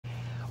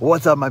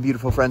What's up, my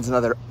beautiful friends?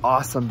 Another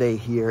awesome day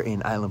here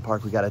in Island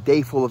Park. We got a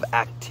day full of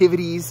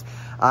activities,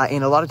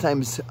 and a lot of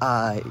times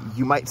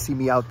you might see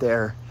me out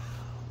there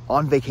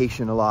on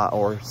vacation a lot,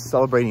 or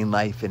celebrating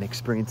life and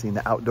experiencing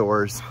the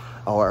outdoors,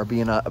 or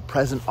being a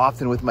present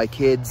often with my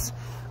kids.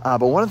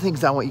 But one of the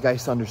things I want you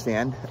guys to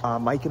understand,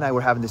 Mike and I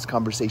were having this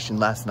conversation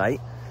last night,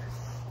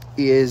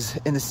 it's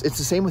the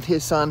same with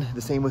his son,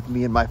 the same with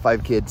me and my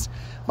 5 kids.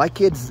 My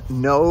kids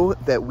know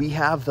that we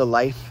have the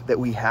life that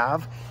we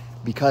have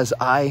because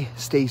I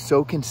stay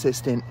so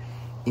consistent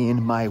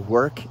in my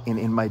work and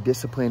in my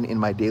discipline, in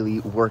my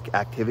daily work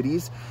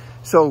activities.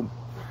 So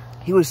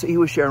he was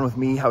sharing with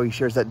me how he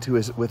shares that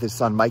with his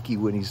son Mikey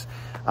when he's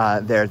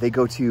there. They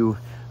go to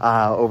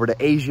over to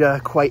Asia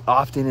quite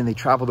often, and they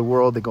travel the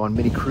world. They go on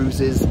mini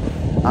cruises,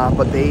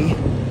 but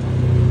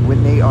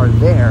when they are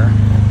there,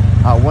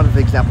 one of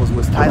the examples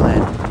was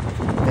Thailand.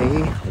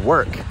 They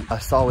work a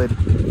solid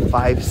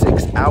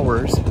 5-6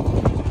 hours.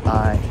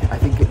 I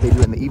think they do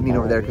it in the evening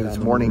over there because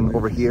it's morning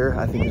over here,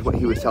 I think is what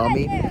he was telling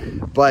me.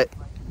 But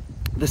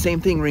the same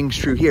thing rings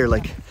true here.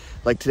 Like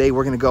today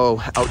we're gonna go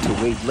out to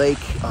Wade Lake.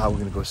 We're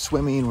gonna go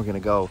swimming. We're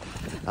gonna go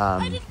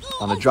on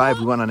a drive.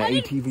 We went on an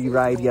ATV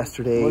ride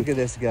yesterday. Look at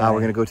this guy.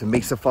 We're gonna go to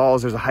Mesa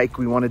Falls. There's a hike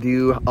we want to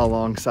do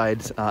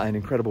alongside an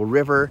incredible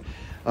river.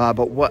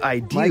 But what I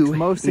do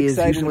is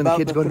usually when the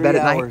kids go to bed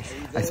at night,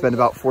 I spend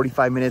about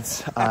 45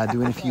 minutes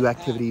doing a few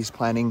activities,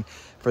 planning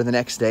for the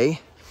next day.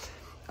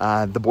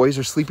 The boys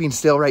are sleeping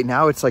still right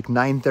now. It's like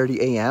 9:30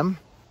 a.m.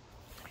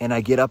 and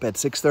I get up at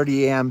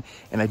 6:30 a.m.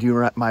 and I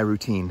do my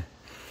routine.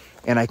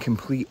 And I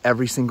complete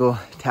every single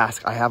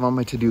task I have on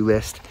my to-do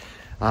list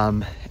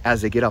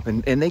as they get up.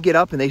 And they get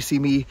up and they see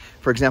me.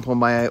 For example,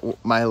 my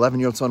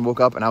 11-year-old son woke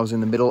up and I was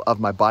in the middle of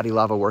my body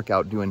lava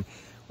workout doing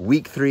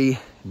week 3,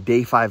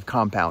 day 5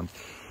 compound.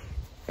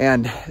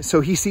 And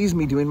so he sees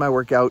me doing my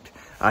workout.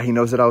 He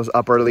knows that I was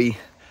up early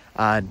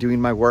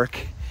doing my work.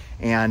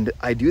 And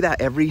I do that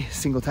every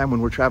single time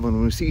when we're traveling.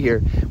 When we see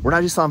here, we're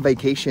not just on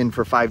vacation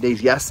for 5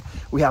 days. Yes,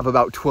 we have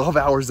about 12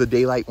 hours of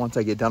daylight once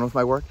I get done with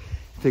my work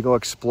to go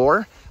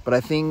explore. But I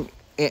think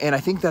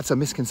that's a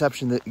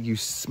misconception that you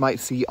might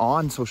see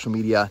on social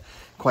media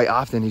quite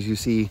often, is you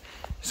see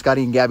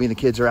Scotty and Gabby and the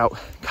kids are out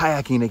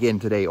kayaking again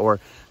today, or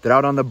they're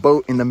out on the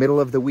boat in the middle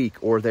of the week,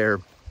 or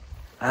they're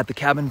at the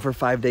cabin for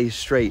 5 days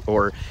straight.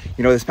 Or,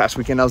 you know, this past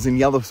weekend I was in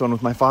Yellowstone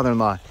with my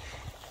father-in-law.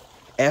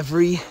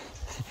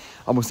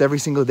 Almost every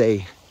single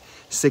day,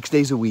 6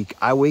 days a week,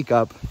 I wake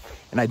up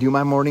and I do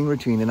my morning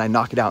routine and I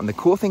knock it out. And the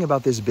cool thing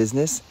about this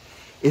business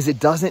is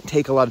it doesn't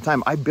take a lot of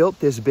time. I built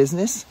this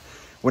business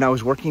when I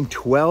was working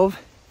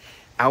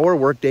 12-hour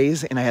work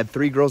days, and I had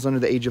 3 girls under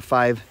the age of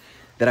 5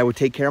 that I would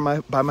take care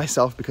of by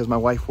myself because my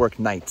wife worked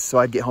nights. So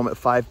I'd get home at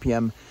 5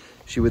 p.m.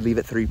 She would leave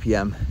at 3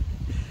 p.m.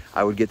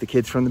 I would get the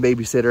kids from the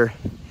babysitter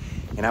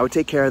and I would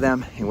take care of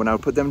them. And when I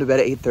would put them to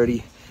bed at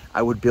 8:30,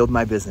 I would build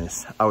my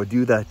business. I would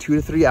do the 2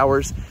 to 3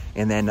 hours,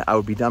 and then I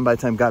would be done by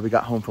the time we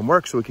got home from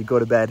work so we could go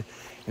to bed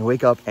and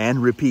wake up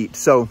and repeat.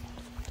 So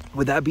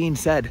with that being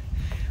said,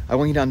 I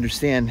want you to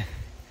understand,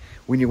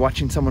 when you're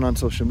watching someone on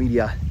social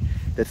media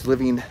that's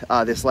living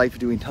this life,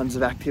 doing tons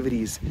of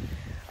activities,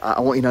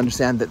 I want you to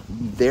understand that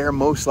they're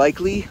most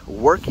likely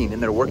working,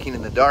 and they're working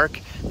in the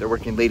dark, they're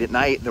working late at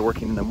night, they're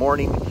working in the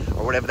morning,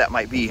 or whatever that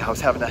might be. I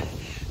was having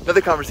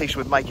another conversation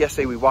with Mike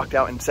yesterday. We walked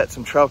out and set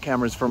some trail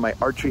cameras for my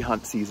archery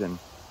hunt season.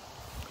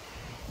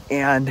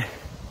 And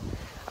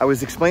I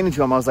was explaining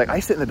to him, I was like, I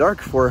sit in the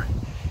dark for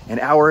an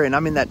hour and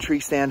I'm in that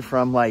tree stand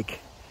from like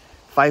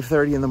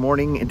 5:30 in the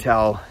morning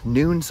until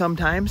noon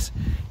sometimes,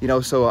 you know,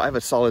 so I have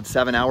a solid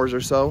 7 hours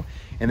or so.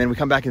 And then we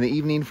come back in the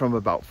evening from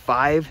about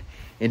 5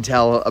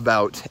 until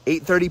about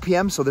 8:30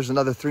 p.m. So there's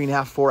another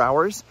 3.5, 4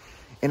 hours.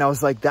 And I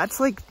was like, that's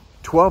like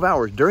 12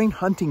 hours during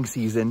hunting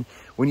season.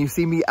 When you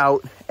see me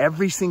out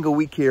every single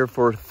week here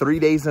for 3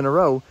 days in a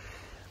row,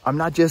 I'm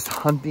not just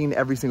hunting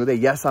every single day.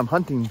 Yes, I'm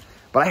hunting,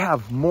 but I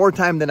have more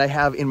time than I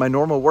have in my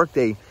normal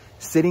workday,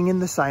 sitting in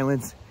the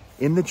silence,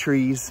 in the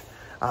trees,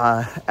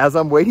 as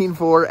I'm waiting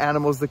for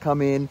animals to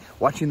come in,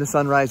 watching the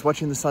sunrise,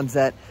 watching the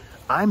sunset.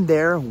 I'm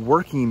there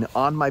working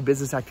on my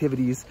business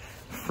activities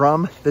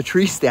from the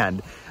tree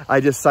stand.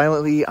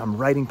 I'm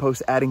writing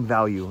posts, adding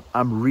value.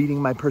 I'm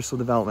reading my personal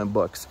development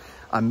books.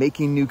 I'm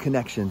making new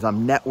connections.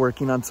 I'm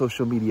networking on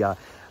social media.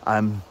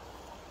 I'm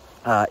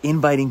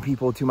inviting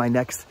people to my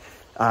next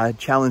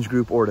challenge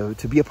group or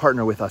to be a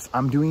partner with us.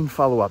 I'm doing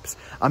follow-ups.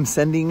 I'm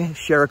sending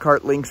share a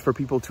cart links for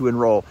people to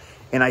enroll.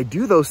 And I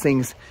do those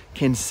things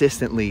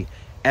consistently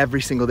every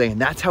single day. And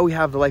that's how we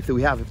have the life that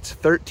we have. It's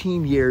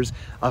 13 years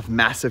of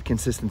massive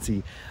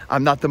consistency.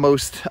 I'm not the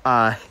most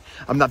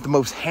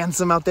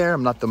handsome out there.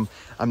 I'm not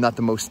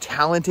the most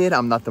talented.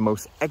 I'm not the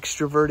most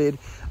extroverted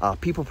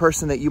people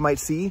person that you might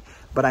see,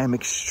 but I am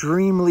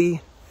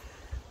extremely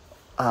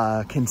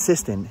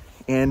consistent.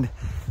 And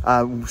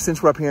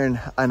since we're up here in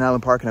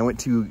Island Park and I went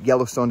to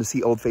Yellowstone to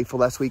see Old Faithful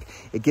last week,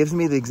 it gives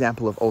me the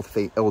example of Old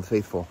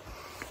Faithful.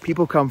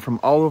 People come from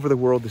all over the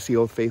world to see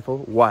Old Faithful.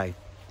 Why?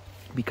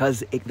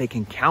 because they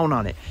can count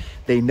on it.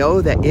 They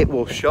know that it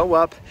will show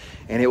up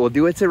and it will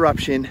do its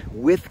eruption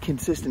with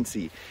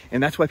consistency.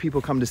 And that's why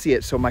people come to see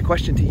it. So my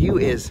question to you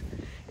is,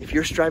 if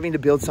you're striving to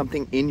build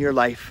something in your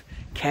life,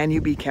 can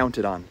you be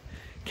counted on?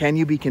 Can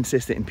you be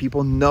consistent? And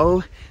people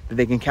know that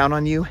they can count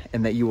on you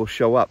and that you will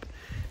show up.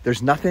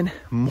 There's nothing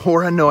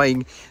more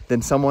annoying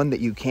than someone that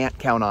you can't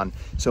count on.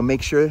 So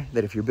make sure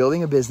that if you're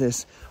building a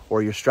business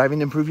or you're striving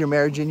to improve your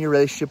marriage and your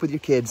relationship with your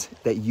kids,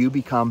 that you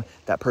become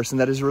that person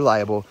that is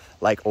reliable,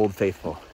 like Old Faithful.